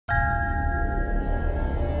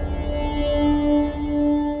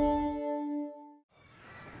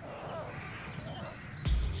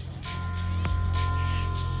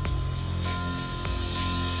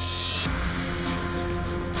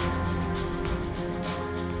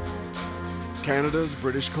Canada's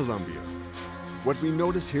British Columbia. What we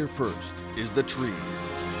notice here first is the trees.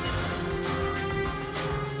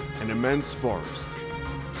 An immense forest.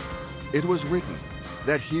 It was written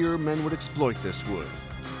that here men would exploit this wood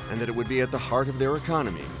and that it would be at the heart of their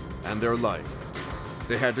economy and their life.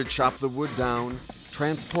 They had to chop the wood down,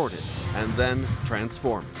 transport it, and then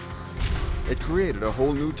transform it. It created a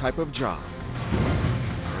whole new type of job.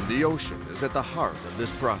 And the ocean is at the heart of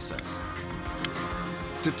this process.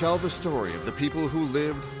 To tell the story of the people who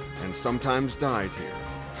lived and sometimes died here,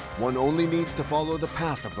 one only needs to follow the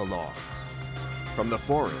path of the logs, from the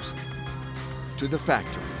forest to the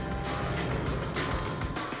factory.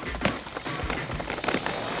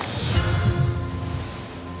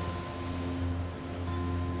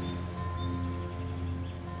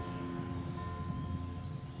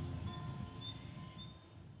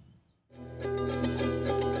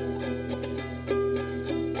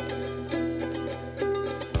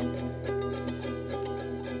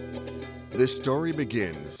 This story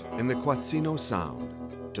begins in the Quatsino Sound,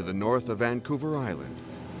 to the north of Vancouver Island.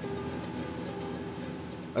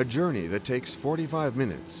 A journey that takes 45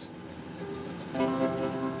 minutes,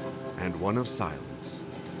 and one of silence.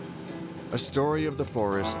 A story of the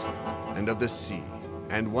forest and of the sea,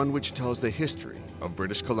 and one which tells the history of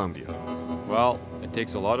British Columbia. Well, it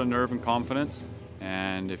takes a lot of nerve and confidence,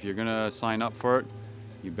 and if you're gonna sign up for it,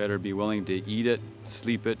 you better be willing to eat it,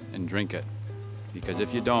 sleep it, and drink it. Because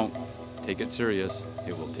if you don't, take it serious,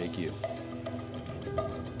 it will take you.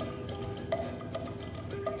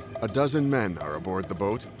 A dozen men are aboard the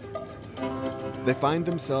boat. They find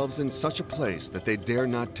themselves in such a place that they dare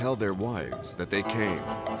not tell their wives that they came.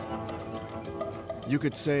 You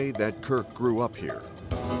could say that Kirk grew up here.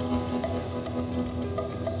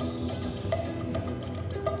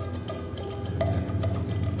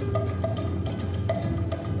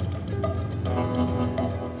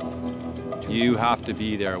 You have to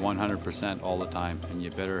be there 100% all the time, and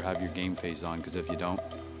you better have your game face on, because if you don't,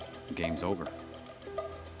 the game's over.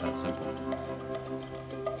 It's that simple.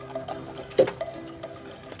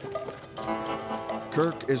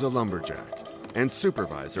 Kirk is a lumberjack and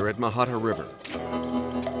supervisor at Mahata River,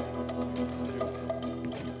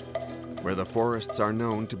 where the forests are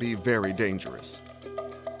known to be very dangerous.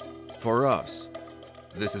 For us,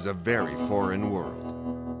 this is a very foreign world.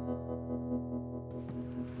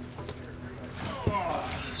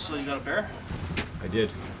 So you got a bear? I did.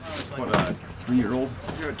 What, a 3-year-old?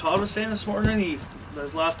 Todd was saying this morning,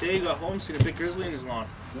 his last day he got home, seen a big grizzly in his lawn.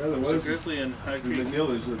 Yeah, there was a grizzly in High Creek.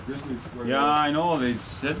 There's a grizzly. Yeah, I know. They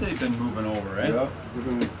said they've been moving over, eh? Yeah,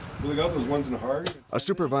 we got those ones in Hardy. A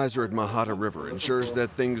supervisor at Mahata River ensures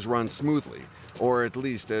that things run smoothly, or at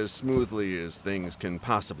least as smoothly as things can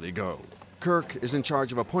possibly go. Kirk is in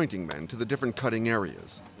charge of appointing men to the different cutting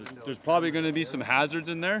areas. There's probably going to be some hazards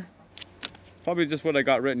in there. Probably just what I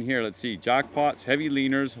got written here. Let's see. Jackpots, heavy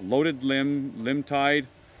leaners, loaded limb tide,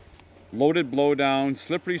 loaded blowdown,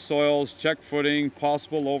 slippery soils, check footing,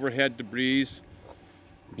 possible overhead debris,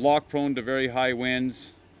 block prone to very high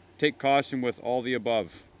winds. Take caution with all the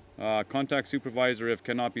above. Contact supervisor if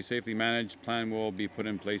cannot be safely managed. Plan will be put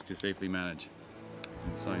in place to safely manage.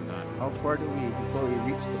 And sign that. How far do we before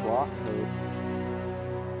we reach the block?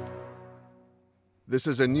 This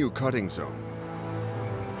is a new cutting zone.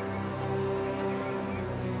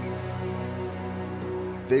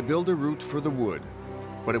 They build a route for the wood,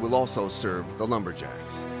 but it will also serve the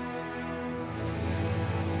lumberjacks.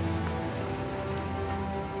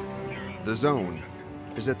 The zone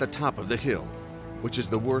is at the top of the hill, which is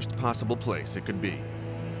the worst possible place it could be.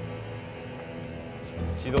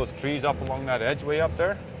 See those trees up along that edge way up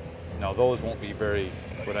there? Now those won't be very,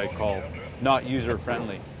 what I call, not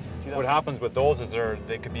user-friendly. What happens with those is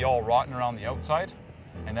they could be all rotten around the outside,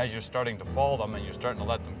 and as you're starting to fall them and you're starting to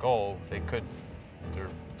let them go, they're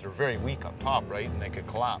very weak up top, right? And they could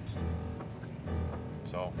collapse.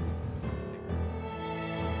 So.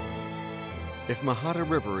 If Mahata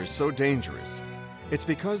River is so dangerous, it's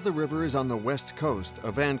because the river is on the west coast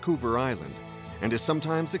of Vancouver Island and is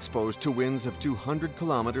sometimes exposed to winds of 200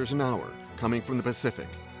 kilometers an hour coming from the Pacific.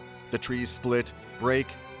 The trees split, break,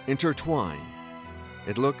 intertwine.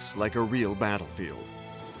 It looks like a real battlefield.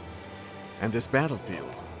 And this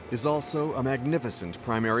battlefield is also a magnificent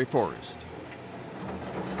primary forest.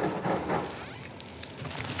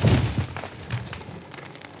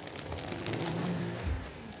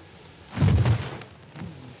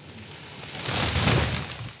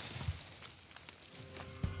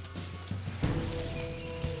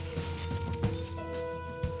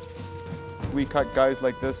 We cut guys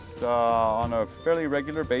like this on a fairly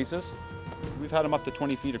regular basis. We've had them up to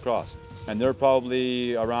 20 feet across. And they're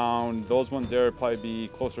probably around, those ones there probably be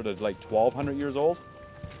closer to like 1,200 years old,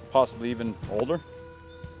 possibly even older.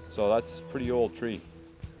 So that's a pretty old tree.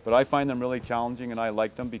 But I find them really challenging, and I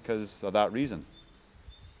like them because of that reason.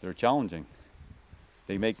 They're challenging.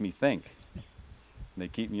 They make me think. They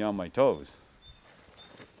keep me on my toes.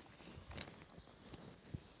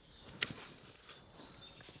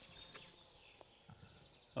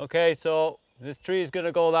 Okay, so this tree is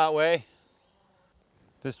gonna go that way.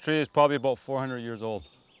 This tree is probably about 400 years old.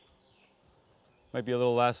 Might be a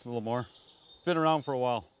little less, a little more. It's been around for a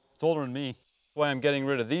while. It's older than me. That's why I'm getting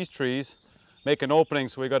rid of these trees, make an opening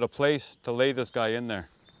so we got a place to lay this guy in there.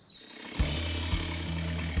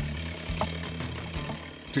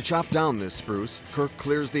 To chop down this spruce, Kirk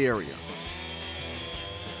clears the area.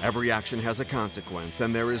 Every action has a consequence,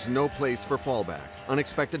 and there is no place for fallback,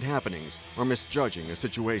 unexpected happenings, or misjudging a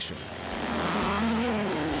situation.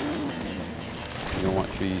 You don't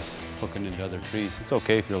want trees hooking into other trees. It's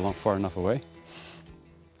okay if you're far enough away.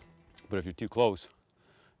 But if you're too close,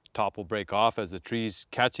 the top will break off as the tree's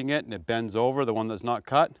catching it and it bends over, the one that's not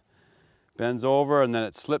cut, bends over and then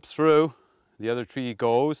it slips through. The other tree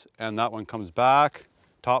goes and that one comes back,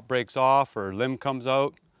 top breaks off or limb comes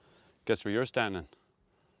out. Guess where you're standing?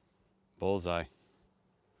 Bullseye.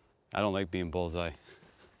 I don't like being bullseye.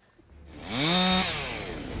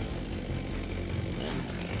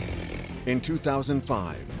 In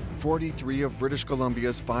 2005, 43 of British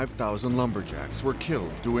Columbia's 5,000 lumberjacks were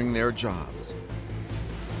killed doing their jobs.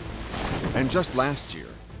 And just last year,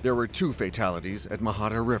 there were 2 fatalities at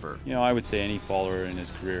Metre River. You know, I would say any faller in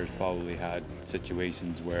his career has probably had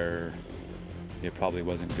situations where it probably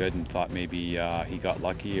wasn't good and thought maybe he got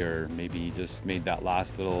lucky, or maybe he just made that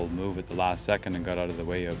last little move at the last second and got out of the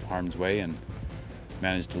way of harm's way and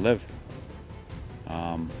managed to live.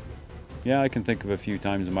 Yeah, I can think of a few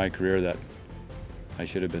times in my career that I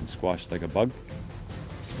should have been squashed like a bug,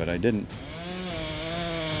 but I didn't.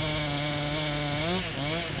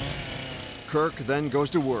 Kirk then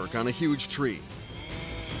goes to work on a huge tree.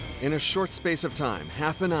 In a short space of time,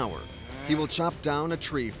 half an hour, he will chop down a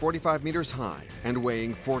tree 45 meters high and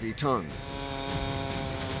weighing 40 tons.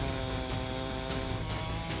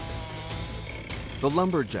 The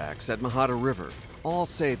lumberjacks at Metre River all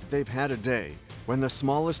say that they've had a day when the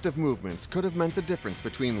smallest of movements could have meant the difference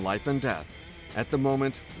between life and death at the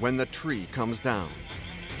moment when the tree comes down.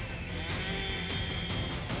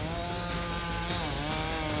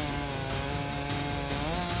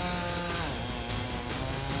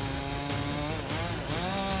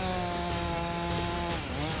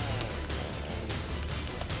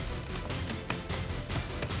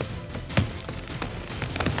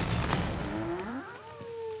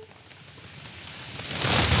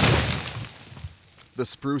 The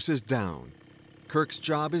spruce is down. Kirk's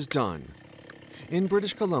job is done. In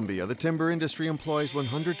British Columbia, the timber industry employs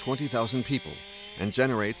 120,000 people and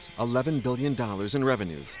generates $11 billion in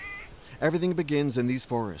revenues. Everything begins in these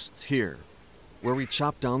forests here, where we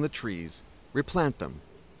chop down the trees, replant them,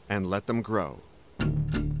 and let them grow.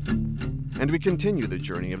 And we continue the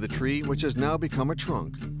journey of the tree, which has now become a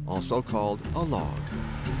trunk, also called a log.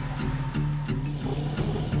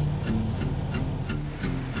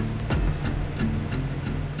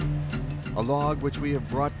 A log which we have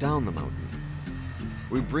brought down the mountain.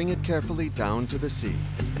 We bring it carefully down to the sea.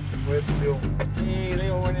 Where's Leo? Hey,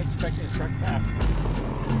 Leo, wasn't expecting to start back.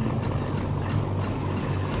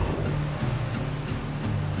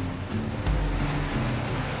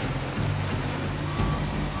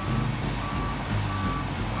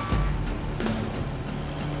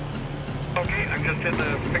 Okay, I'm just in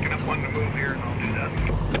the picking up one to move here, and I'll do that.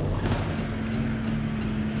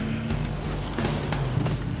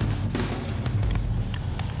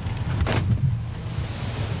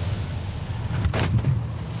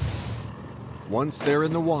 Once they're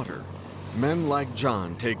in the water, men like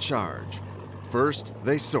John take charge. First,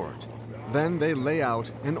 they sort. Then they lay out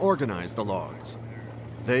and organize the logs.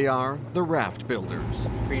 They are the raft builders.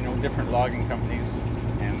 Different logging companies,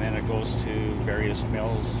 and then it goes to various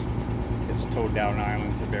mills. It's towed down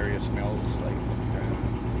island to various mills like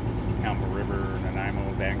Campbell River, Nanaimo,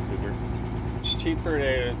 Vancouver. It's cheaper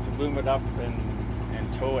to boom it up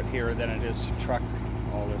and tow it here than it is to truck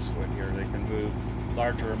all this wood here. They can move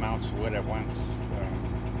larger amounts of wood at once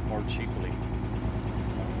more cheaply.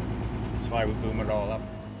 That's why we boom it all up.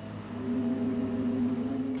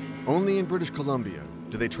 Only in British Columbia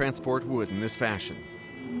do they transport wood in this fashion.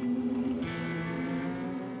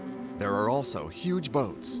 There are also huge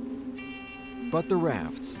boats, but the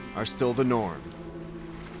rafts are still the norm.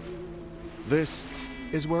 This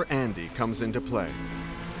is where Andy comes into play.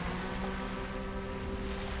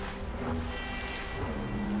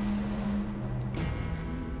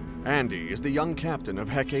 Andy is the young captain of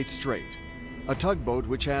Hecate Strait, a tugboat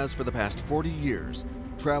which has, for the past 40 years,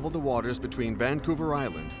 traveled the waters between Vancouver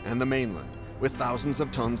Island and the mainland with thousands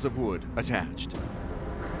of tons of wood attached.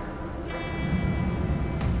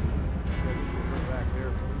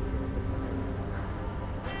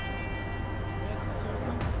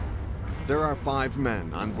 There are 5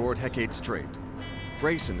 men on board Hecate Strait.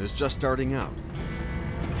 Grayson is just starting out.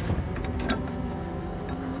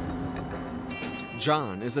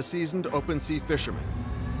 John is a seasoned open-sea fisherman.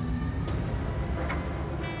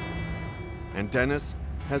 And Dennis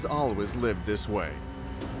has always lived this way.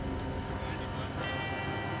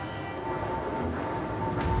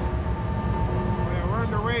 We're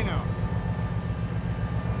underway now.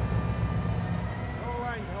 No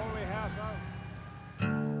lines, only half out.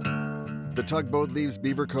 The tugboat leaves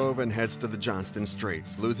Beaver Cove and heads to the Johnston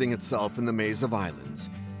Straits, losing itself in the maze of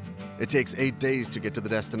islands. It takes 8 days to get to the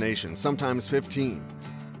destination, sometimes 15,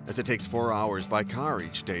 as it takes 4 hours by car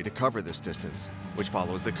each day to cover this distance, which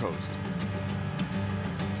follows the coast.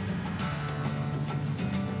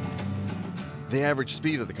 The average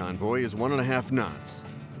speed of the convoy is 1.5 knots,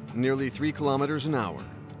 nearly 3 kilometers an hour.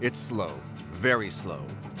 It's slow, very slow.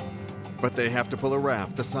 But they have to pull a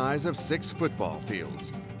raft the size of 6 football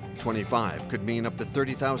fields. 25 could mean up to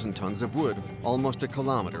 30,000 tons of wood, almost a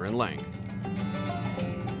kilometer in length.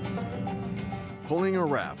 Pulling a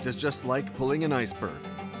raft is just like pulling an iceberg.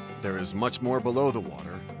 There is much more below the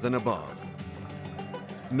water than above.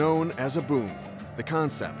 Known as a boom, the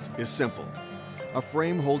concept is simple. A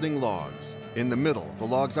frame holding logs. In the middle, the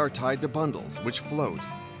logs are tied to bundles which float.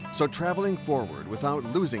 So traveling forward without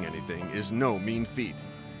losing anything is no mean feat,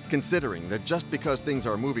 considering that just because things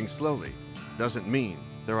are moving slowly doesn't mean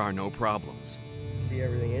there are no problems. See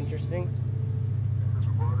everything interesting?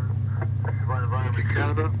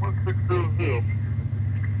 Canada, 1600.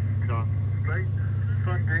 Straight,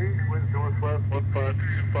 Sunday, wind northwest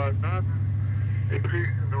 1525 knots. Increase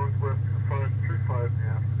to northwest 2535 in the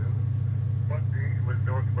afternoon. Monday, wind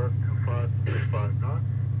northwest 2535 knots.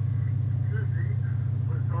 Tuesday,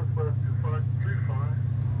 wind northwest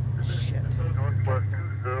 2535. Shit. Northwest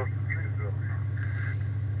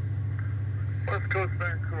 2030. West Coast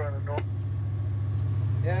Vancouver on the north.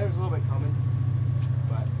 Yeah, there's a little bit coming,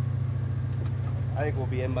 but I think we'll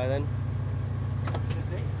be in by then.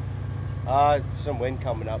 Some wind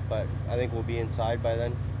coming up, but I think we'll be inside by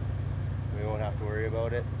then. We won't have to worry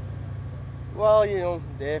about it. Well, you know,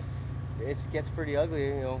 if it gets pretty ugly,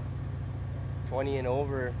 you know, 20 and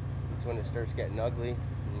over, it's when it starts getting ugly.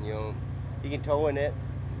 And, you know, you can tow in it,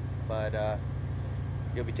 but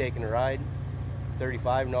you'll be taking a ride.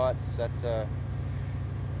 35 knots, that's you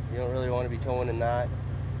don't really want to be towing in that.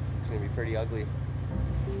 It's going to be pretty ugly.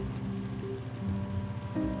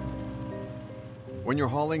 When you're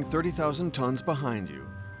hauling 30,000 tons behind you,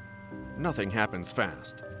 nothing happens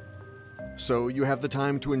fast. So you have the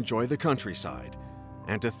time to enjoy the countryside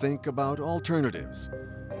and to think about alternatives.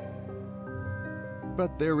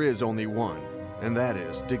 But there is only one, and that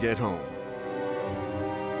is to get home.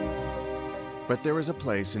 But there is a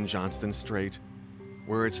place in Johnston Strait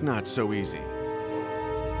where it's not so easy.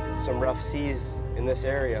 Some rough seas in this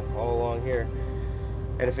area, all along here.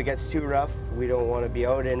 And if it gets too rough, we don't want to be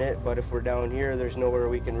out in it, but if we're down here, there's nowhere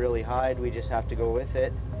we can really hide. We just have to go with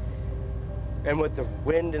it. And with the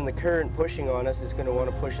wind and the current pushing on us, it's going to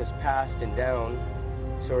want to push us past and down.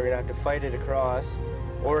 So we're going to have to fight it across,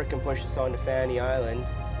 or it can push us onto Fanny Island,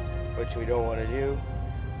 which we don't want to do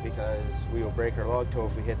because we will break our log tow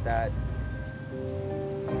if we hit that.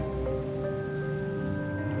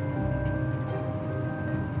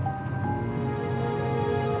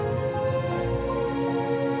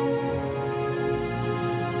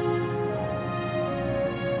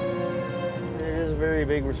 Very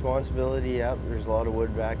big responsibility. Yep, there's a lot of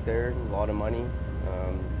wood back there, a lot of money.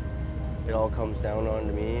 It all comes down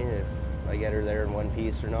onto me if I get her there in one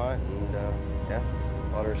piece or not, and yeah,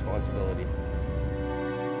 a lot of responsibility.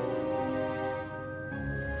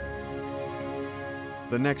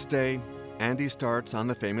 The next day, Andy starts on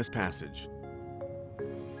the famous passage.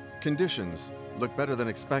 Conditions look better than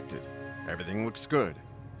expected. Everything looks good.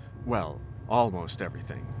 Well, almost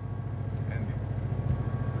everything. Andy,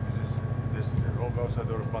 this is the log outside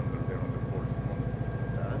or bundle there on the port.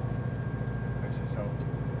 I see sound.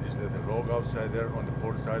 Is that the log outside there on the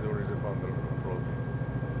port side or is it bundle floating?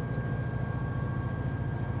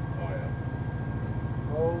 Oh yeah.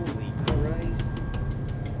 Holy Christ.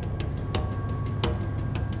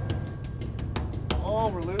 Oh,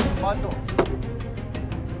 we're losing bundles.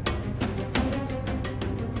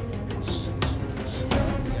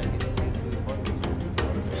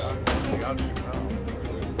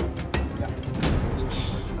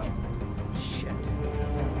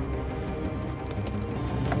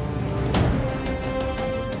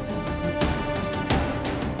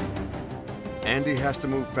 Andy has to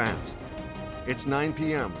move fast. It's 9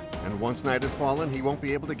 p.m., and once night has fallen, he won't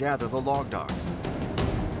be able to gather the log dogs.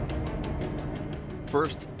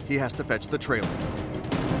 First, he has to fetch the trailer.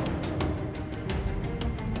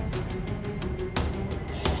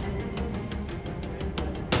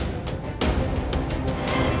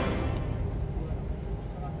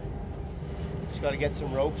 Just got to get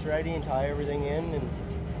some ropes ready and tie everything in. And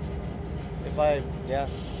yeah.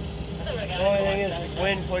 The only thing is this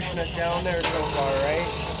wind pushing us down there so far, right?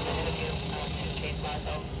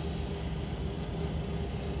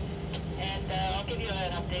 And I'll give you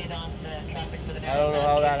an update on the traffic for the next. I don't know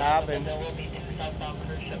how that happened. There will be 2 southbound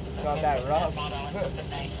cruise ships. It's not that rough.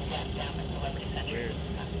 Weird.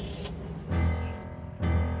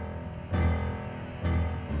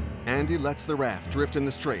 Andy lets the raft drift in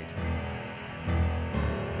the strait.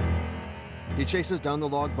 He chases down the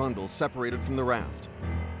log bundles separated from the raft.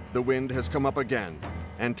 The wind has come up again,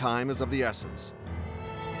 and time is of the essence.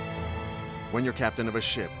 When you're captain of a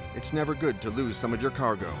ship, it's never good to lose some of your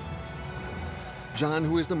cargo. John,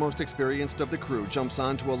 who is the most experienced of the crew, jumps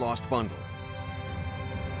onto a lost bundle.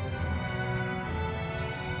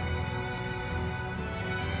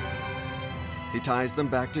 He ties them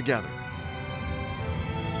back together.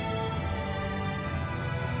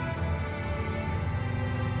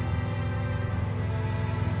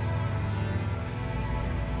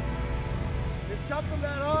 Just chuck them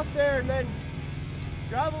that off there and then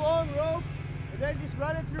grab a long rope and then just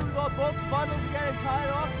run it through both bundles again and tie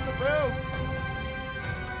it off to the boom.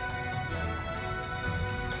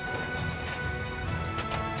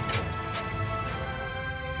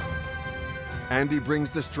 Andy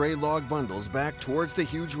brings the stray log bundles back towards the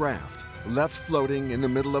huge raft, left floating in the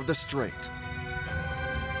middle of the strait.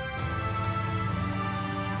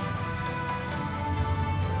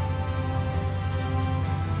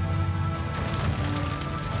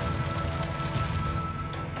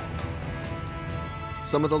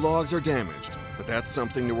 Some of the logs are damaged, but that's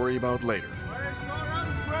something to worry about later.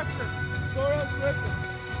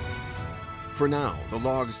 For now, the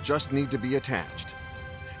logs just need to be attached.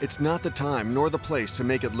 It's not the time nor the place to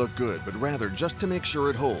make it look good, but rather just to make sure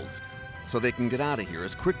it holds, so they can get out of here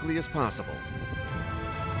as quickly as possible.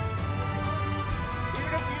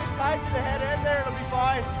 Even if you just tie it to the head end there, it'll be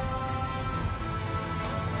fine.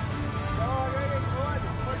 No, I'm gonna get good.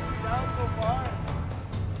 It's pushing me down so far.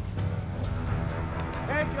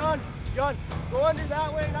 Hey, John, go under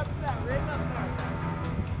that way and up to that rig up there.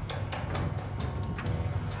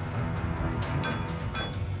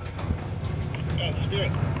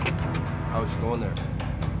 Spirit. How's it going there?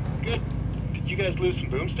 Good. Did you guys lose some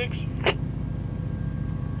boomsticks?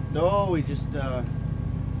 No, we just had about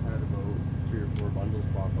 3 or 4 bundles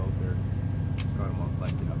pop out there. Got them all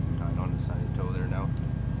collected up and tied on the side of the toe there now.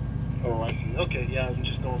 Oh, I see. Okay, yeah, I'm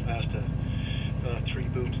just going past 3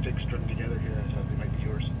 boomsticks strung together here. I thought they might be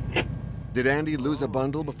yours. Did Andy lose a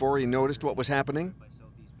bundle before he noticed what was happening?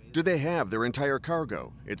 Do they have their entire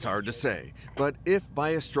cargo? It's hard to say. But if by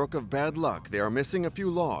a stroke of bad luck they are missing a few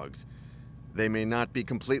logs, they may not be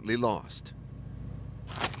completely lost.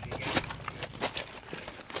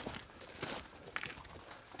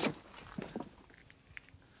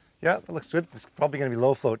 Yeah, that looks good. It's probably going to be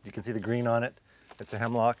low float. You can see the green on it. It's a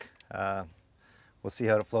hemlock. We'll see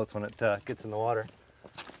how it floats when it gets in the water.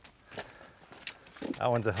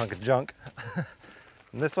 That one's a hunk of junk.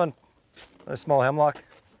 And this one, a small hemlock.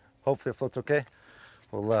 Hopefully it floats okay.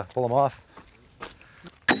 We'll pull them off.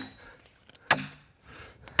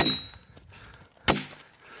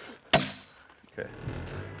 Okay.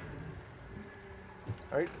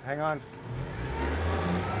 All right, hang on.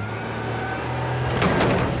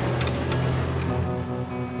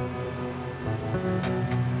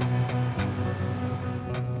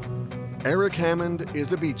 Eric Hammond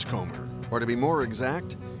is a beachcomber, or to be more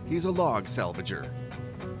exact, he's a log salvager.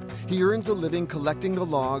 He earns a living collecting the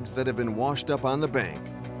logs that have been washed up on the bank.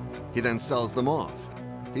 He then sells them off.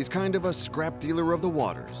 He's kind of a scrap dealer of the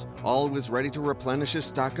waters, always ready to replenish his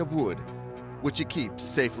stock of wood, which he keeps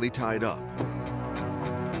safely tied up.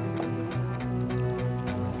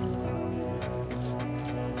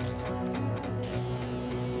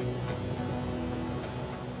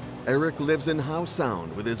 Eric lives in Howe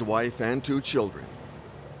Sound with his wife and 2 children.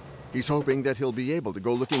 He's hoping that he'll be able to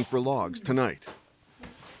go looking for logs tonight.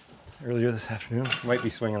 Earlier this afternoon, might be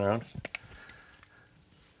swinging around.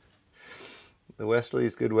 The westerly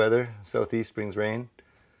is good weather, southeast brings rain.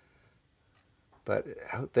 But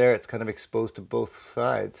out there it's kind of exposed to both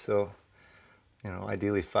sides, so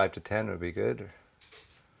ideally 5 to 10 would be good.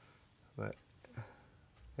 But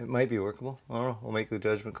it might be workable. I don't know, we'll make the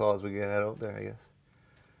judgment call as we get out there, I guess.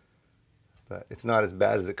 But it's not as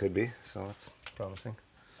bad as it could be, so let's promising.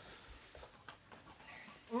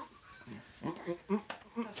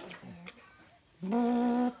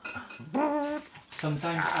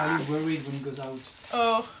 Sometimes are you worried when it goes out?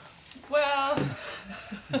 Oh, well.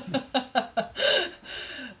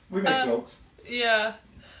 We make jokes. Yeah.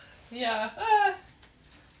 Yeah.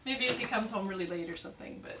 Maybe if he comes home really late or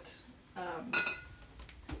something, but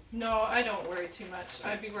no, I don't worry too much.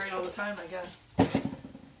 I'd be worried all the time, I guess.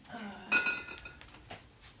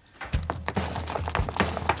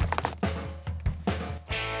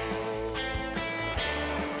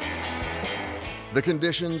 The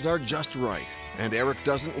conditions are just right, and Eric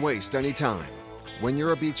doesn't waste any time. When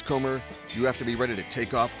you're a beachcomber, you have to be ready to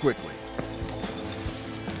take off quickly.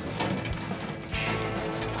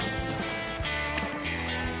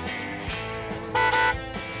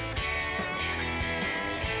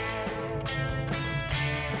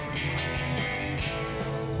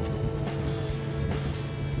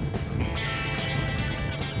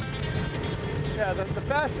 Yeah, the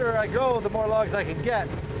faster I go, the more logs I can get.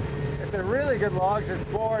 If they're really good logs, it's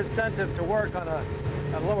more incentive to work on a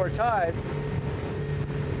lower tide.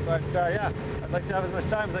 But yeah, I'd like to have as much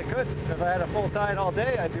time as I could. If I had a full tide all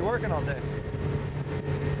day, I'd be working all day.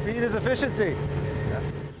 Speed is efficiency. Yeah.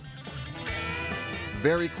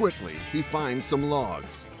 Very quickly, he finds some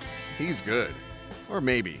logs. He's good, or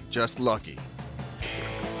maybe just lucky.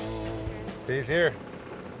 These here.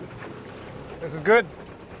 This is good.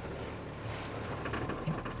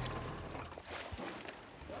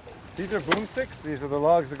 These are boomsticks. These are the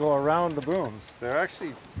logs that go around the booms. They're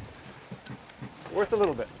actually worth a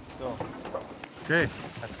little bit. So, okay,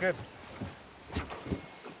 that's good.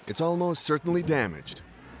 It's almost certainly damaged.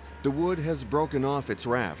 The wood has broken off its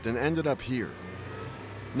raft and ended up here.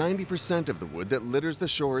 90% of the wood that litters the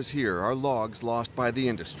shores here are logs lost by the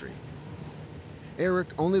industry. Eric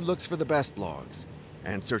only looks for the best logs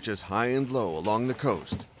and searches high and low along the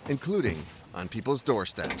coast, including on people's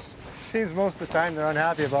doorsteps. Seems most of the time they're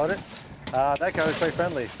unhappy about it. That guy was quite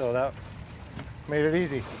friendly, so that made it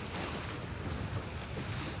easy.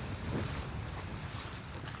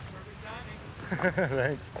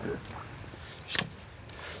 Thanks.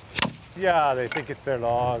 Yeah, they think it's their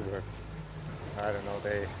log, or I don't know,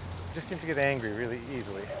 they just seem to get angry really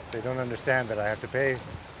easily. They don't understand that I have to pay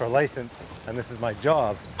for a license and this is my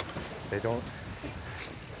job. They don't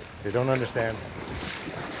understand.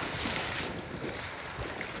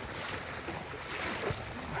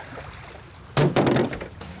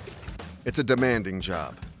 It's a demanding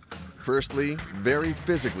job. Firstly, very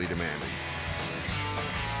physically demanding.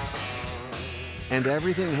 And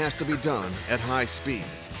everything has to be done at high speed.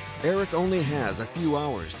 Eric only has a few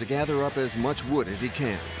hours to gather up as much wood as he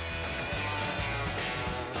can.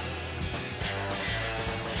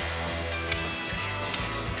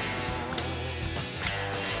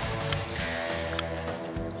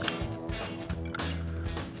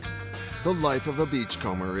 The life of a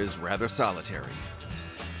beachcomber is rather solitary.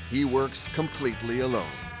 He works completely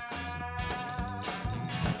alone,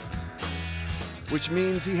 which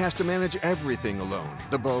means he has to manage everything alone,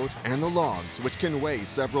 the boat and the logs, which can weigh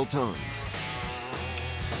several tons.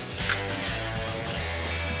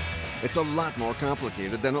 It's a lot more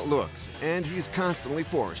complicated than it looks, and he's constantly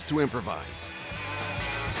forced to improvise.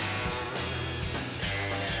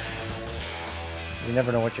 You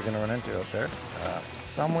never know what you're going to run into out there. In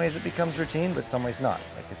some ways it becomes routine, but some ways not.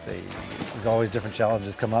 Like I say, there's always different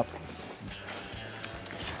challenges come up.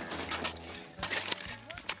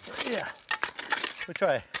 Yeah, we'll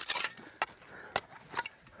try.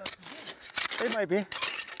 It might be.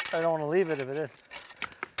 I don't want to leave it if it is.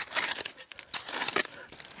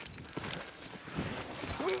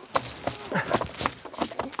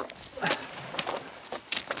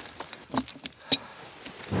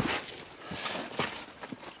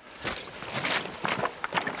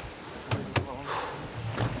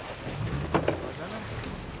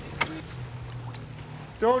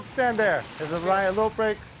 Don't stand there. If the low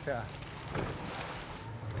brakes, yeah.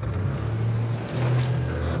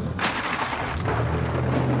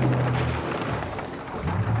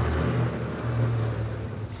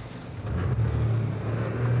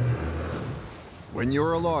 When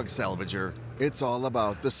you're a log salvager, it's all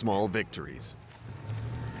about the small victories.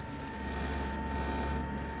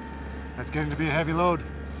 That's getting to be a heavy load.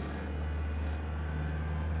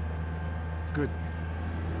 It's good.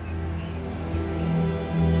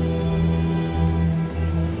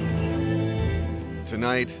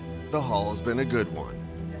 Tonight, the haul's been a good one.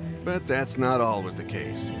 But that's not always the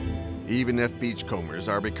case, even if beachcombers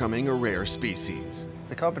are becoming a rare species.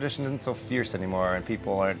 The competition isn't so fierce anymore, and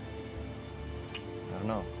people aren't, I don't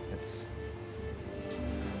know, it's,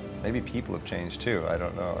 maybe people have changed too, I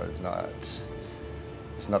don't know, it's not,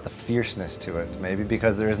 There's not the fierceness to it. Maybe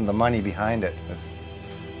because there isn't the money behind it.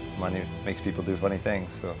 Money makes people do funny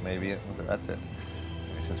things, so maybe that's it.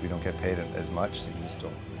 Maybe since we don't get paid as much, you just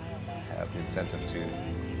don't have the incentive to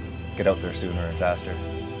get out there sooner and faster.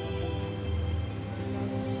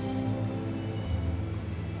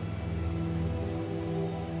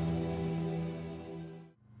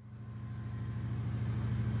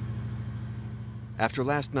 After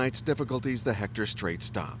last night's difficulties, the Hector Strait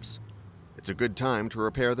stops. It's a good time to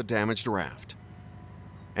repair the damaged raft.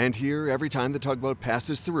 And here, every time the tugboat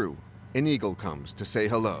passes through, an eagle comes to say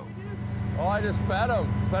hello. Oh, I just fed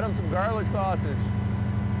him some garlic sausage.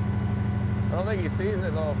 I don't think he sees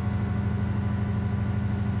it though.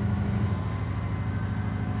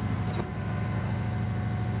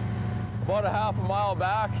 About a half a mile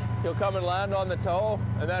back, he'll come and land on the tow,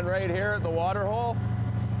 and then right here at the water hole,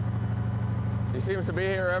 he seems to be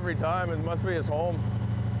here every time. It must be his home.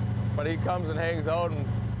 But he comes and hangs out. And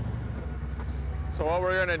so what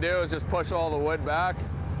we're gonna do is just push all the wood back,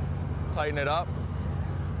 tighten it up.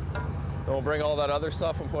 Then we'll bring all that other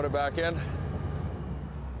stuff and put it back in. Is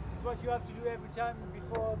what you have to do every time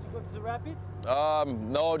before to go to the rapids?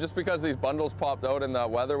 No, just because these bundles popped out in that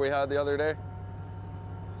weather we had the other day.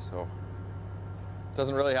 So it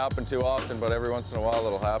doesn't really happen too often, but every once in a while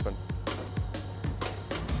it'll happen.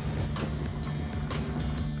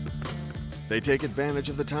 They take advantage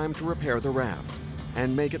of the time to repair the raft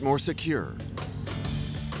and make it more secure.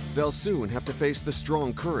 They'll soon have to face the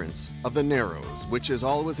strong currents of the Narrows, which is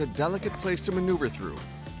always a delicate place to maneuver through,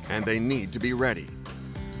 and they need to be ready.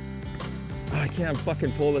 I can't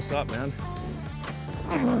fucking pull this up, man.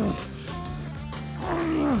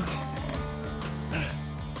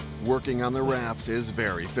 Working on the raft is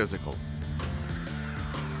very physical.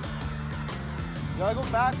 You gotta go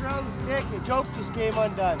back around the stick. The choke just came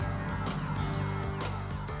undone.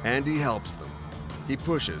 Andy helps them. He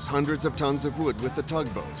pushes hundreds of tons of wood with the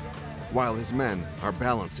tugboat, while his men are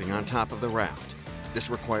balancing on top of the raft. This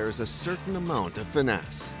requires a certain amount of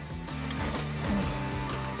finesse.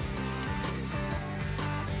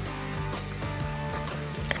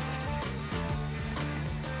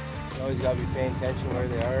 You always gotta be paying attention where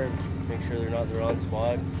they are, make sure they're not in the wrong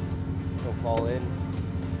spot, don't fall in.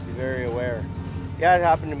 Be very aware. Yeah, it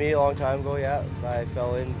happened to me a long time ago, yeah. I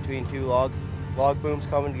fell in between two log booms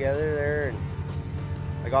coming together there, and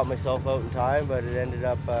I got myself out in time, but it ended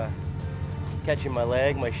up catching my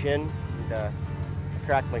leg, my shin, and I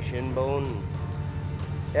cracked my shin bone. And,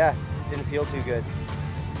 yeah, didn't feel too good.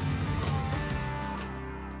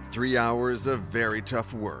 3 hours of very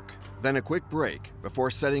tough work, then a quick break before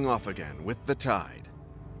setting off again with the tide.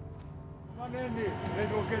 Come on, Andy, let's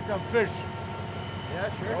go get some fish. Yeah,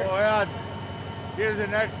 sure. Go ahead. Here's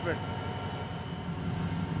an expert.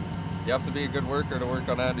 You have to be a good worker to work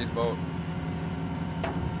on Andy's boat.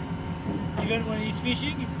 Even when he's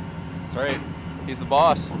fishing? That's right. He's the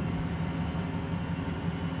boss.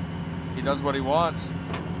 He does what he wants.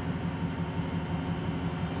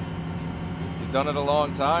 He's done it a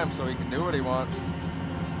long time, so he can do what he wants.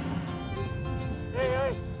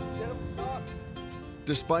 Hey, get him stop.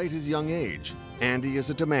 Despite his young age, Andy is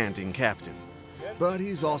a demanding captain. But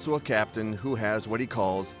he's also a captain who has what he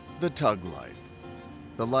calls the tug life.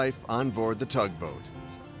 The life on board the tugboat.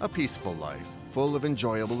 A peaceful life, full of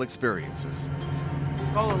enjoyable experiences.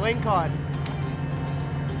 It's called a Lincoln.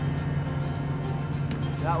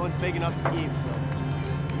 That one's big enough to keep, so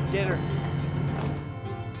it's dinner.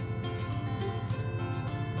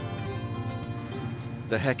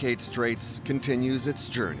 The Hecate Straits continues its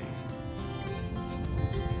journey.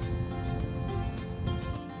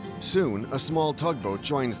 Soon, a small tugboat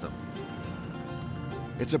joins them.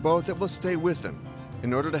 It's a boat that will stay with them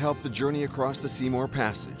in order to help the journey across the Seymour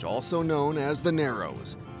Passage, also known as the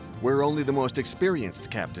Narrows, where only the most experienced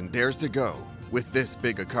captain dares to go with this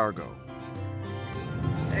big a cargo.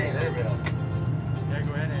 Hey there, Bill. Yeah,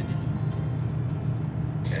 go ahead, Andy.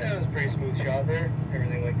 Yeah, that was a pretty smooth shot there.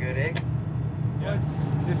 Everything went good, eh? Yeah,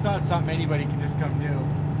 it's not something anybody can just come do.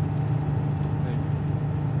 Like,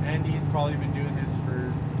 Andy's probably been doing this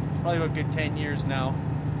for probably about a good 10 years now.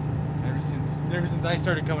 Ever since I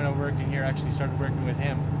started coming out working here, I actually started working with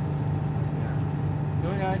him. Yeah.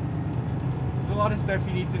 So, yeah, there's a lot of stuff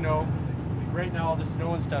you need to know. Like right now, all the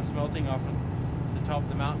snow and stuff's melting off of the top of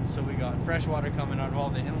the mountains, so we got fresh water coming out of all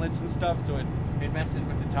the inlets and stuff, so it messes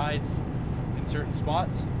with the tides in certain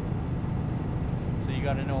spots. So you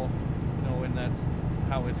got to know when that's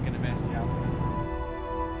how it's going to mess you up.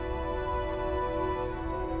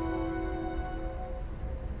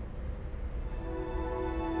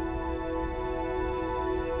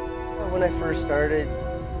 When I first started,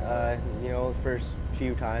 You know, the first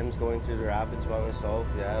few times going through the rapids by myself,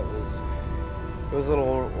 yeah, it was a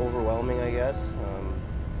little overwhelming, I guess.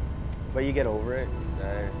 But you get over it.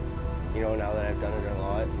 You know, now that I've done it a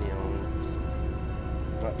lot, you know,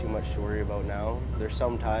 it's not too much to worry about now. There's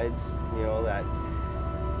some tides, you know,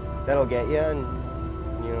 that'll get you, and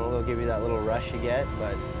you know, they'll give you that little rush you get,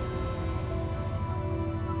 but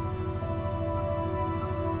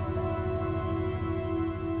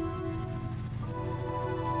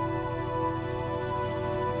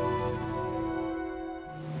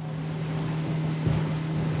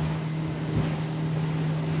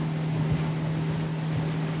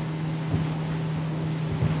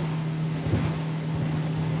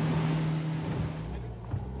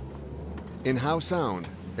in Howe Sound,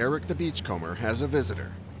 Eric the Beachcomber has a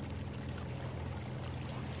visitor.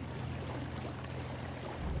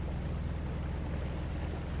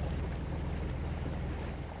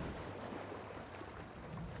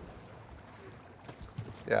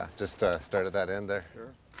 Yeah, just start at that end there. Sure.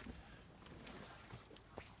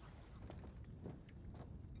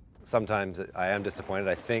 Sometimes I am disappointed.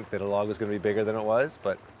 I think that a log was going to be bigger than it was,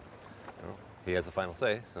 but you know, he has the final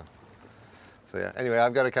say. So yeah. Anyway,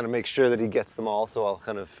 I've got to kind of make sure that he gets them all, so I'll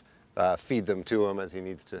kind of feed them to him as he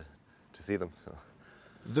needs to see them. So.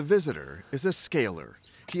 The visitor is a scaler.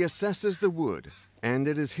 He assesses the wood, and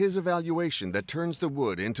it is his evaluation that turns the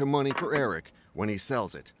wood into money for Eric when he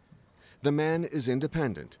sells it. The man is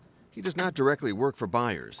independent. He does not directly work for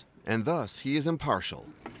buyers, and thus he is impartial.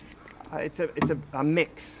 It's a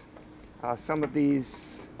mix. Some of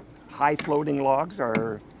these high floating logs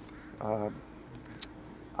are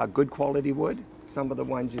a good quality wood. Some of the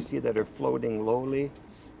ones you see that are floating lowly,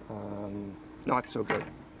 not so good.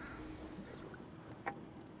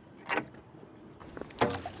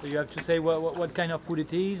 So you have to say what kind of wood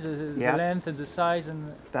it is, the Yeah. length and the size,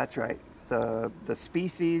 and That's right. The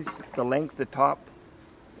species, the length, the top,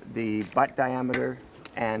 the butt diameter,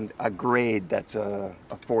 and a grade that's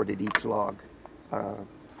afforded each log,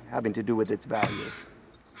 having to do with its value.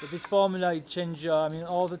 so this formula it changes, I mean,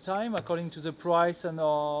 all the time according to the price and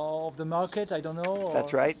of the market. I don't know. Or...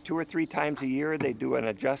 That's right. 2 or 3 times a year they do an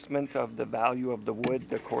adjustment of the value of the wood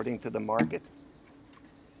according to the market.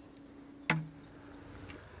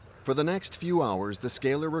 For the next few hours, the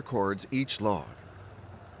scaler records each log.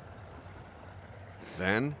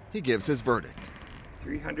 Then he gives his verdict.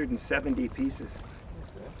 370 pieces.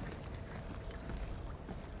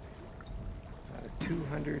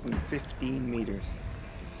 215 meters.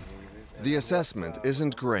 The assessment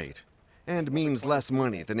isn't great and means less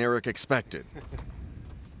money than Eric expected.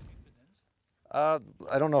 I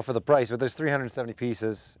don't know for the price, but there's 370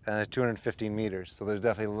 pieces and 215 meters, so there's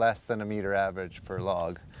definitely less than a meter average per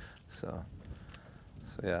log. So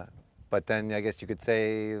yeah. But then I guess you could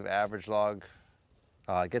say average log,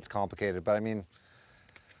 it gets complicated, but I mean,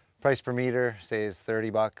 price per meter, say, is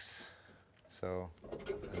 $30. So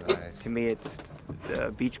to me, it's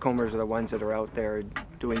the beachcombers are the ones that are out there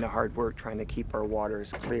doing the hard work, trying to keep our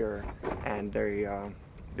waters clear, and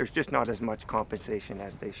there's just not as much compensation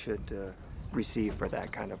as they should receive for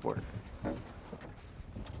that kind of work.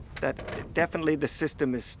 That definitely the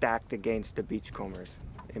system is stacked against the beachcombers,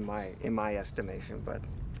 in my estimation, but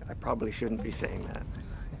I probably shouldn't be saying that.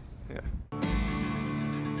 Yeah.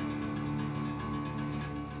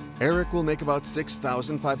 Eric will make about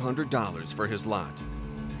 $6,500 for his lot,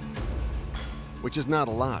 which is not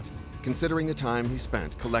a lot, considering the time he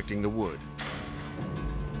spent collecting the wood.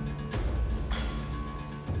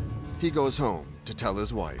 He goes home to tell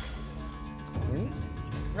his wife.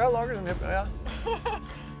 Yeah, longer than yeah.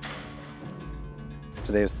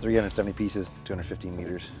 Today was 370 pieces, 215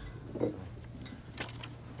 meters.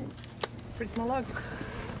 Pretty small logs.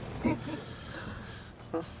 It's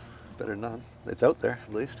better than none. It's out there,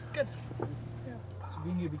 at least. Good. Yeah. So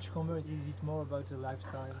being a beachcomber, is it more about the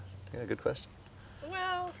lifestyle? Yeah, good question.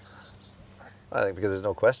 Well, I think because there's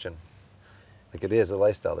no question. Like, it is a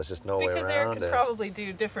lifestyle, there's just no way because around Eric could it. probably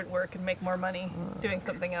do different work and make more money doing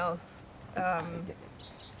something else.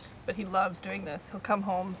 But he loves doing this. He'll come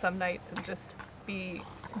home some nights and just be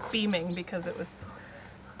beaming because it was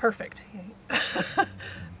perfect.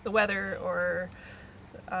 The weather or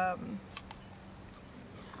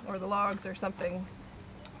the logs or something.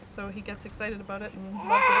 So he gets excited about it and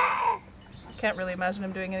loves it. Can't really imagine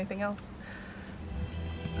him doing anything else.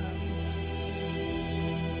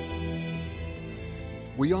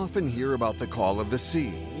 We often hear about the call of the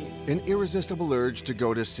sea, an irresistible urge to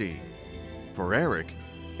go to sea. For Eric,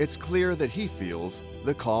 it's clear that he feels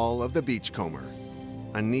the call of the beachcomber,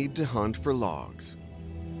 a need to hunt for logs.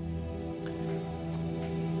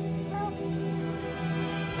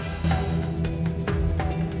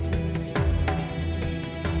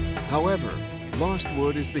 However, lost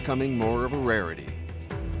wood is becoming more of a rarity.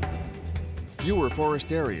 Fewer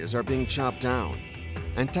forest areas are being chopped down,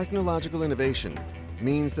 and technological innovation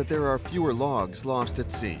means that there are fewer logs lost at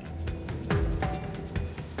sea.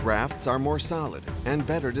 Rafts are more solid and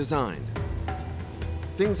better designed.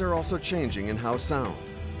 Things are also changing in Howe Sound,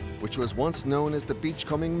 which was once known as the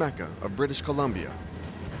beachcombing mecca of British Columbia.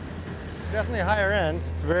 Definitely higher end.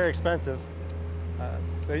 It's very expensive.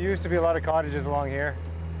 There used to be a lot of cottages along here,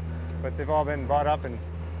 but they've all been bought up and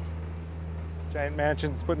giant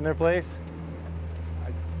mansions put in their place.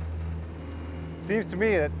 It seems to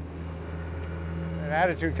me that an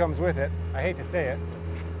attitude comes with it. I hate to say it.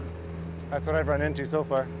 That's what I've run into so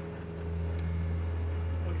far.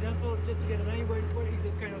 For example, just to get an idea, what is the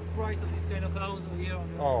kind of price of this kind of house over here?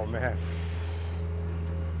 Oh man.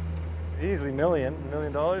 Easily $1 million,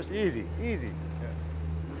 easy, easy. Yeah.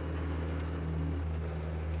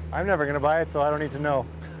 I'm never gonna buy it, so I don't need to know.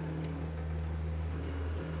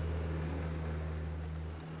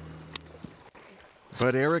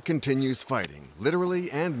 But Eric continues fighting, literally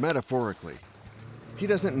and metaphorically. He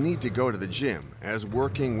doesn't need to go to the gym, as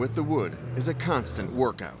working with the wood is a constant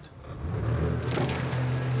workout.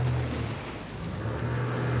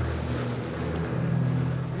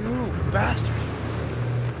 You bastard!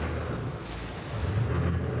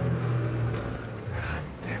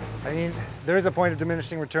 I mean, there is a point of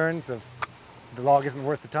diminishing returns of the log isn't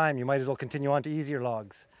worth the time. You might as well continue on to easier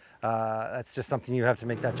logs. That's just something you have to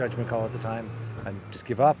make that judgment call at the time and just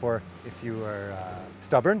give up. Or if you are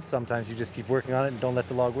stubborn, sometimes you just keep working on it and don't let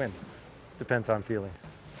the log win. Depends how I'm feeling.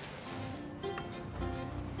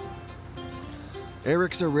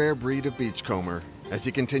 Eric's a rare breed of beachcomber, as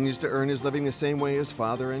he continues to earn his living the same way his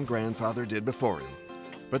father and grandfather did before him.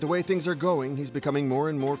 But the way things are going, he's becoming more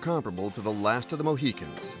and more comparable to the last of the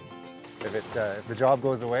Mohicans. If the job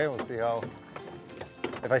goes away, we'll see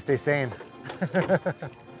if I stay sane.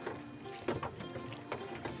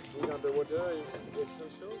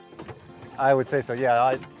 I would say so,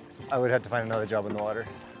 yeah. I would have to find another job in the water.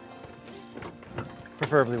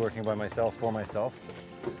 Preferably working by myself, for myself.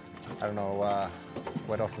 I don't know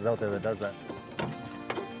what else is out there that does that.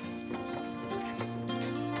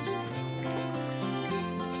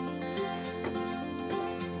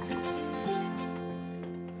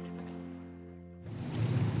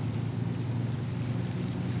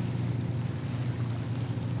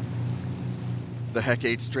 The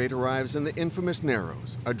Hecate Strait arrives in the infamous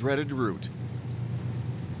Narrows, a dreaded route.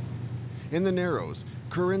 In the Narrows,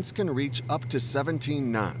 currents can reach up to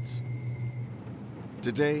 17 knots.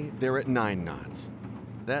 Today, they're at 9 knots.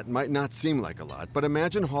 That might not seem like a lot, but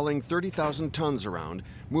imagine hauling 30,000 tons around,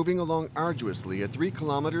 moving along arduously at 3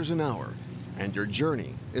 kilometers an hour, and your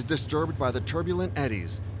journey is disturbed by the turbulent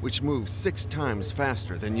eddies, which move 6 times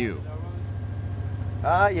faster than you.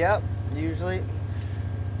 Yeah, usually.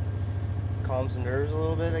 Calms the nerves a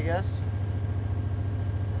little bit, I guess.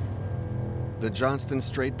 The Johnston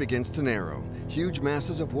Strait begins to narrow. Huge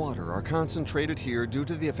masses of water are concentrated here due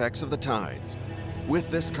to the effects of the tides. With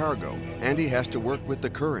this cargo, Andy has to work with the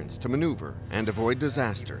currents to maneuver and avoid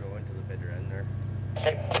disaster. Go into the bitter end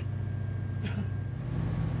there.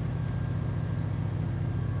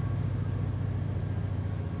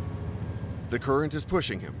 The current is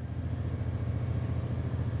pushing him.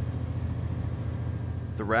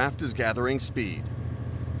 The raft is gathering speed.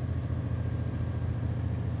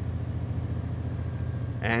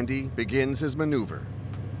 Andy begins his maneuver.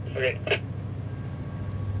 Okay.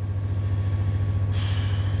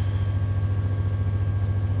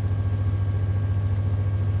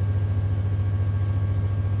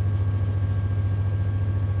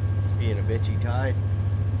 It's being a bitchy tide.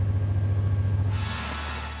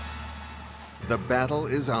 The battle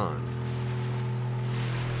is on.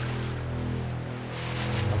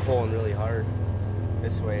 Pulling really hard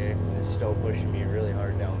this way, and it's still pushing me really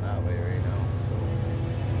hard down that way right now. So,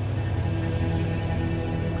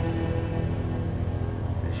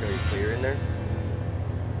 can I show you clear in there?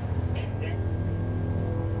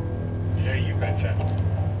 Yeah, you betcha.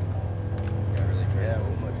 Got really clear. Yeah,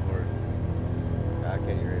 well, much more.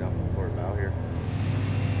 Backheading right off the port bow here.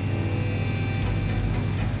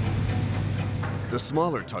 The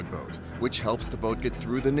smaller tugboat, which helps the boat get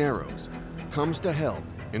through the Narrows, comes to help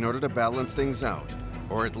in order to balance things out,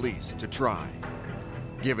 or at least to try,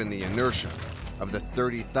 given the inertia of the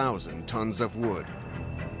 30,000 tons of wood.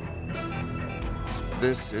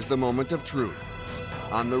 This is the moment of truth.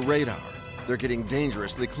 On the radar, they're getting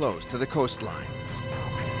dangerously close to the coastline.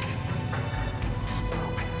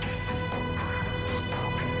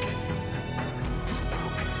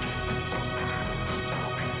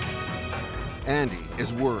 Andy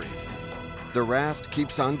is worried. the raft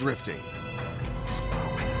keeps on drifting.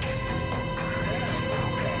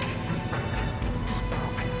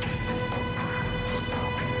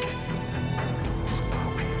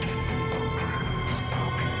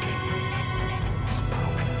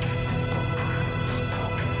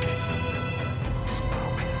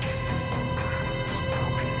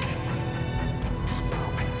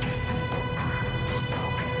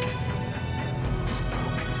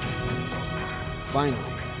 Finally,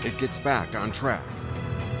 it gets back on track.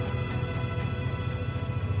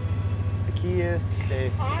 The key is to stay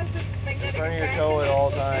in front of your toe at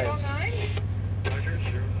all times.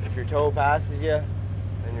 If your toe passes you,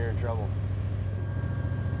 then you're in trouble.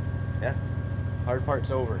 Yeah, hard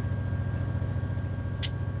part's over.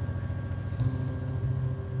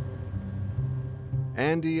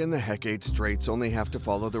 Andy and the Hecate Straits only have to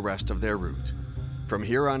follow the rest of their route. From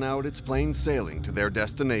here on out, it's plain sailing to their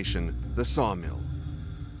destination, the sawmill.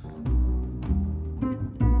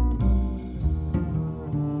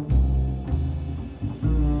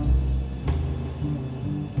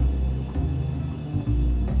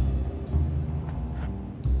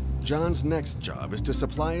 John's next job is to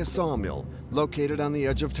supply a sawmill located on the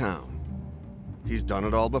edge of town. He's done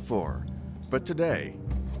it all before, but today,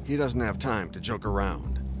 he doesn't have time to joke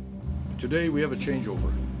around. Today we have a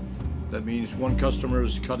changeover. That means one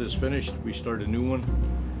customer's cut is finished, we start a new one.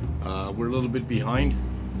 We're a little bit behind.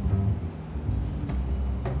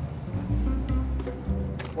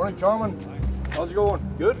 Morning, Charmin. How's it going?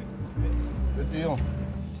 Good? Good deal.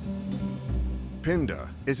 Pinda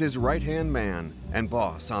is his right-hand man and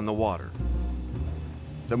boss on the water.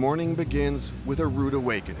 The morning begins with a rude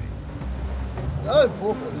awakening. Right,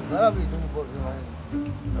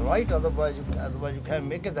 otherwise you can't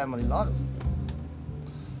make it that many logs.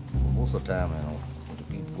 Most of the time,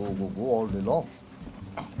 you keep go all day long.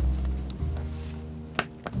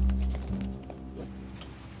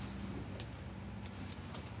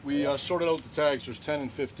 We sorted out the tags. There's 10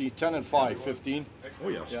 and 15, 10 and 5, 15. Oh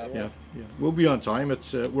yes, yeah. We'll be on time.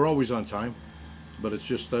 It's we're always on time, but it's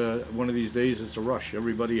just one of these days. It's a rush.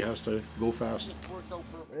 Everybody has to go fast.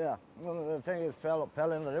 Yeah, the thing is fell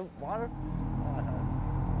in the water.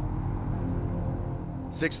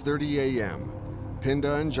 6:30 a.m.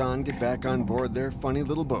 Pinda and John get back on board their funny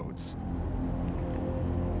little boats.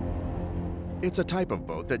 It's a type of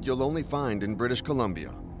boat that you'll only find in British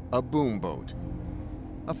Columbia, a boom boat.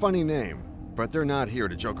 A funny name, but they're not here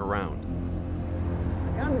to joke around.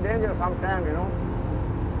 It can be dangerous sometimes,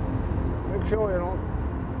 Make sure,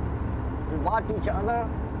 we watch each other,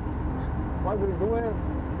 what we're doing,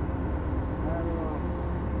 and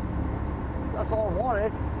that's all I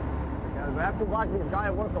wanted. Yeah, we have to watch these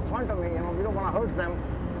guys work in front of me, we don't want to hurt them.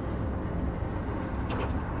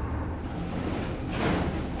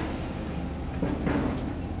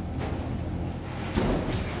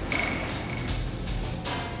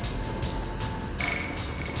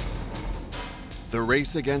 The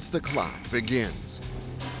race against the clock begins.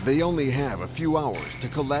 They only have a few hours to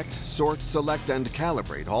collect, sort, select, and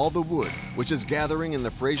calibrate all the wood which is gathering in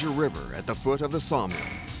the Fraser River at the foot of the sawmill.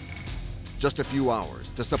 Just a few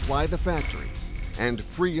hours to supply the factory and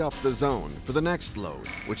free up the zone for the next load,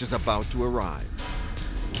 which is about to arrive.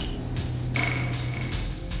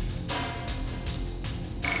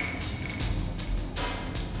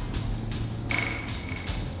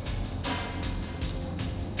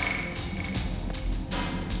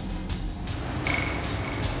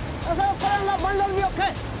 Bundle be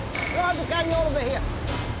okay. You don't have to carry all over here.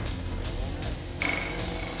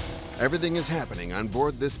 Everything is happening on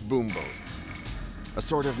board this boom boat, a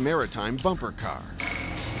sort of maritime bumper car.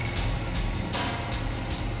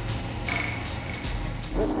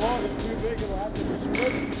 This log is too big, it'll have to be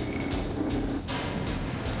split.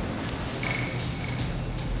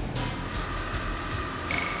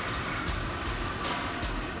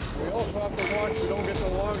 We also have to watch we don't get the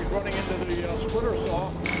logs running into the splitter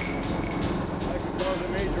saw. That could cause a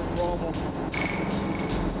major problem.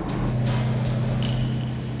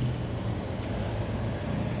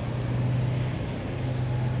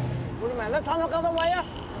 Wait a minute, let's have a look at the wire.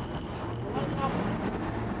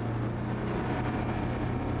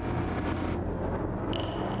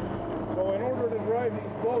 So in order to drive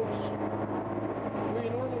these boats, we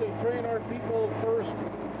normally train our people first,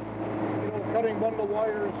 cutting bundle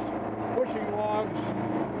wires, pushing logs,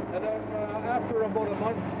 and then after about a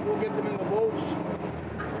month, we'll get them in the boats.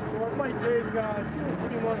 So it might take 2 or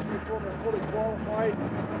 3 months before they're fully qualified.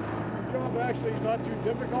 The job actually is not too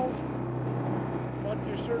difficult, but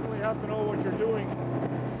you certainly have to know what you're doing.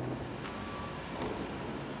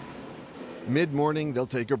 Mid-morning, they'll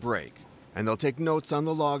take a break, and they'll take notes on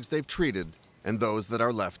the logs they've treated and those that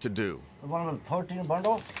are left to do. One with 14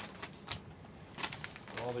 bundles?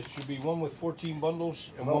 Well, there should be one with 14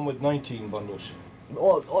 bundles and one with 19 bundles.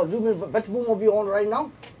 Oh, you mean which boom are we on right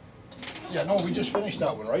now? Yeah, no, we just finished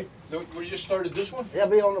that one, right? We just started this one? Yeah,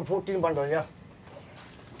 we're on the 14 bundle, yeah.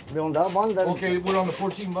 We're on that one, then... Okay, we're on the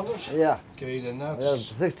 14 bundles? Yeah. Okay, then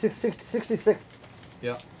that's... Yeah, 66.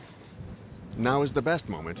 Yeah. Now is the best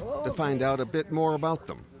moment to find out a bit more about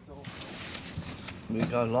them.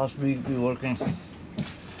 Because last week we were working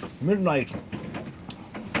midnight,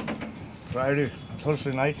 Friday,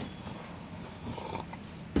 Thursday night.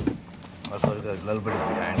 I thought I got a little bit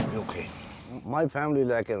behind, okay. My family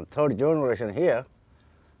like in third generation here,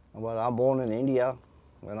 but I'm born in India.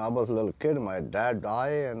 When I was a little kid, my dad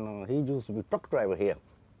died and he used to be truck driver here.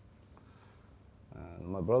 And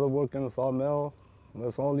my brother worked in a sawmill.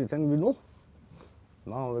 That's the only thing we know.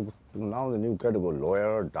 Now the new category,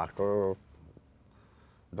 lawyer, doctor,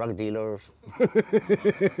 drug dealers,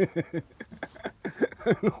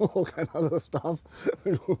 all kind of other stuff.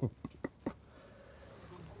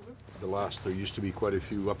 There used to be quite a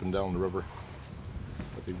few up and down the river,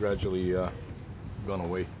 but they gradually gone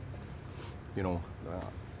away. You know,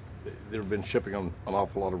 they've been shipping an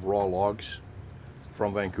awful lot of raw logs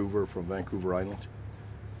from Vancouver Island.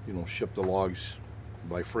 You know, ship the logs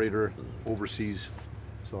by freighter overseas.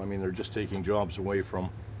 So I mean, they're just taking jobs away from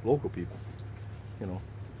local people. You know,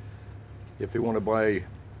 if they want to buy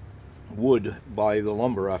wood, buy the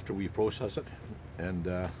lumber after we process it, and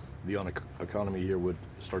the economy here would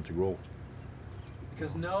start to grow.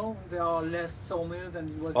 Because now there are less sawmills than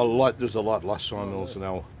it was. There's a lot less sawmills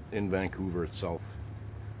now in Vancouver itself.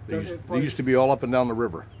 They used to be all up and down the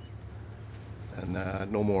river, and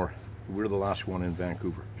no more. We're the last one in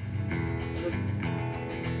Vancouver.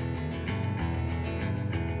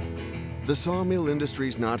 The sawmill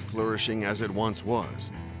industry's not flourishing as it once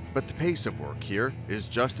was, but the pace of work here is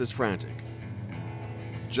just as frantic.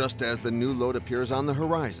 Just as the new load appears on the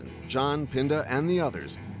horizon, John, Pinda, and the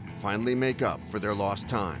others finally make up for their lost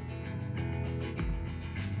time.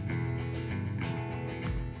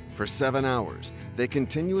 For 7 hours, they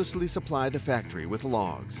continuously supply the factory with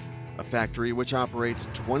logs, a factory which operates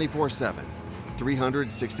 24/7,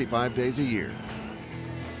 365 days a year.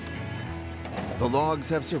 The logs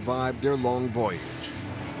have survived their long voyage.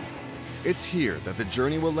 It's here that the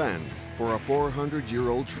journey will end for a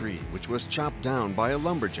 400-year-old tree which was chopped down by a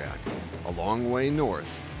lumberjack a long way north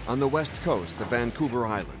on the west coast of Vancouver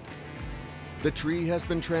Island. The tree has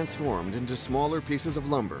been transformed into smaller pieces of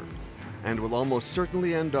lumber and will almost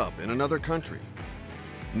certainly end up in another country.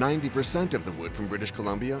 90% of the wood from British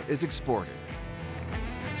Columbia is exported.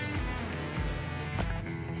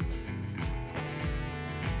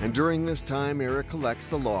 And during this time, Eric collects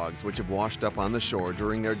the logs which have washed up on the shore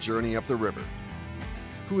during their journey up the river.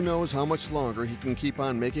 Who knows how much longer he can keep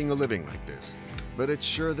on making a living like this, but it's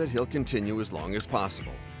sure that he'll continue as long as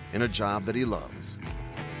possible in a job that he loves.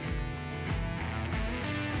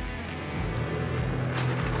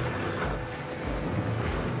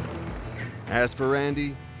 As for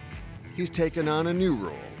Randy, he's taken on a new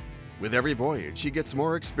role. With every voyage, he gets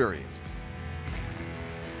more experienced.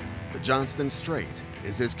 The Johnston Strait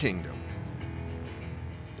is his kingdom.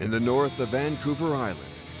 In the north of Vancouver Island,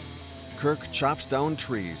 Kirk chops down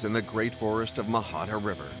trees in the great forest of Mahata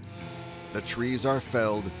River. The trees are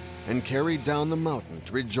felled and carried down the mountain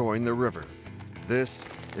to rejoin the river. This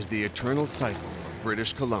is the eternal cycle of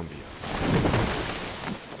British Columbia.